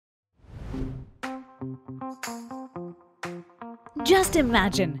Just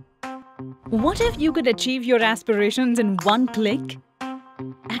imagine. What if you could achieve your aspirations in one click?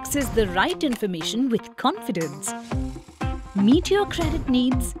 Access the right information with confidence. Meet your credit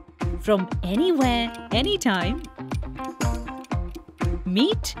needs from anywhere, anytime.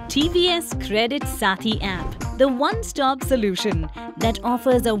 Meet TVS Credit Sathi app, the one-stop solution that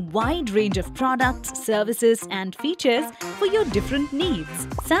offers a wide range of products, services and features for your different needs.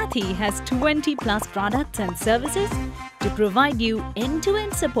 Sathi has 20+ products and services to provide you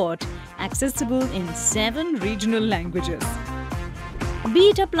end-to-end support accessible in 7 regional languages. Be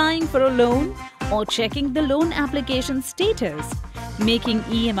it applying for a loan or checking the loan application status, making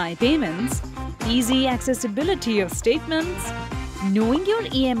EMI payments, easy accessibility of statements, knowing your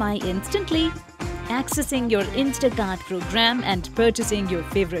EMI instantly, accessing your Instacart program and purchasing your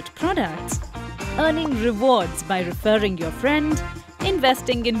favorite products, earning rewards by referring your friend,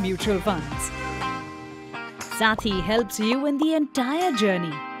 investing in mutual funds. Sathi helps you in the entire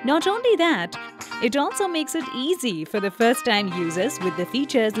journey. Not only that, it also makes it easy for the first-time users with the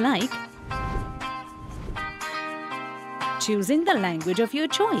features like choosing the language of your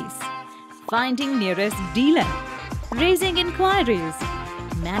choice, finding nearest dealer, raising inquiries,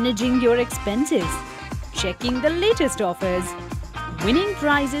 managing your expenses, checking the latest offers, winning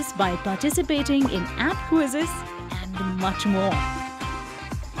prizes by participating in app quizzes, and much more.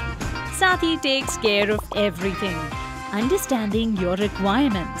 Sathi takes care of everything, understanding your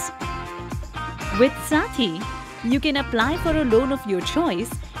requirements. With Sathi, you can apply for a loan of your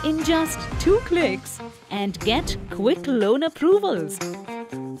choice in just 2 clicks and get quick loan approvals.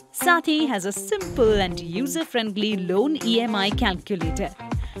 Sathi has a simple and user-friendly loan EMI calculator,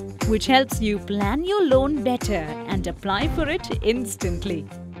 which helps you plan your loan better and apply for it instantly.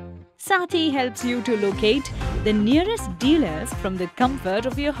 Sathi helps you to locate the nearest dealers from the comfort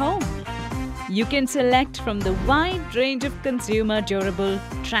of your home. You can select from the wide range of consumer durable,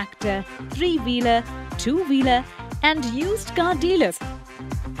 tractor, 3-wheeler, 2-wheeler and used car dealers.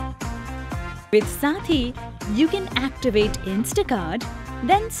 With Sathi, you can activate Instacart,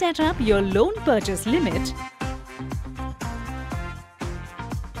 then set up your loan purchase limit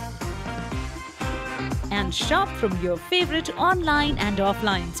and shop from your favorite online and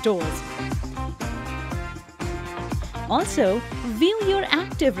offline stores. Also, view your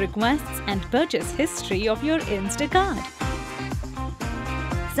active requests and purchase history of your Instacart.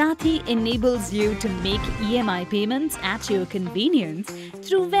 Sathi enables you to make EMI payments at your convenience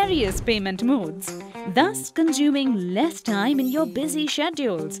through various payment modes, thus consuming less time in your busy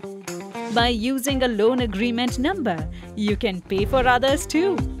schedules. By using a loan agreement number, you can pay for others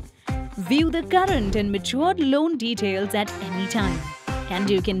too. View the current and matured loan details at any time, and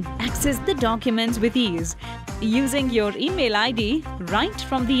you can access the documents with ease using your email ID right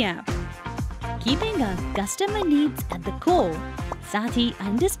from the app. Keeping our customer needs at the core, Sathi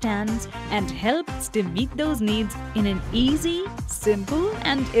understands and helps to meet those needs in an easy, simple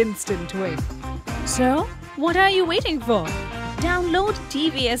and instant way. So, what are you waiting for? Download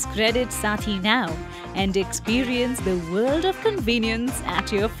TVS Credit Sathi now and experience the world of convenience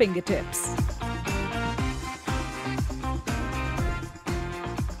at your fingertips.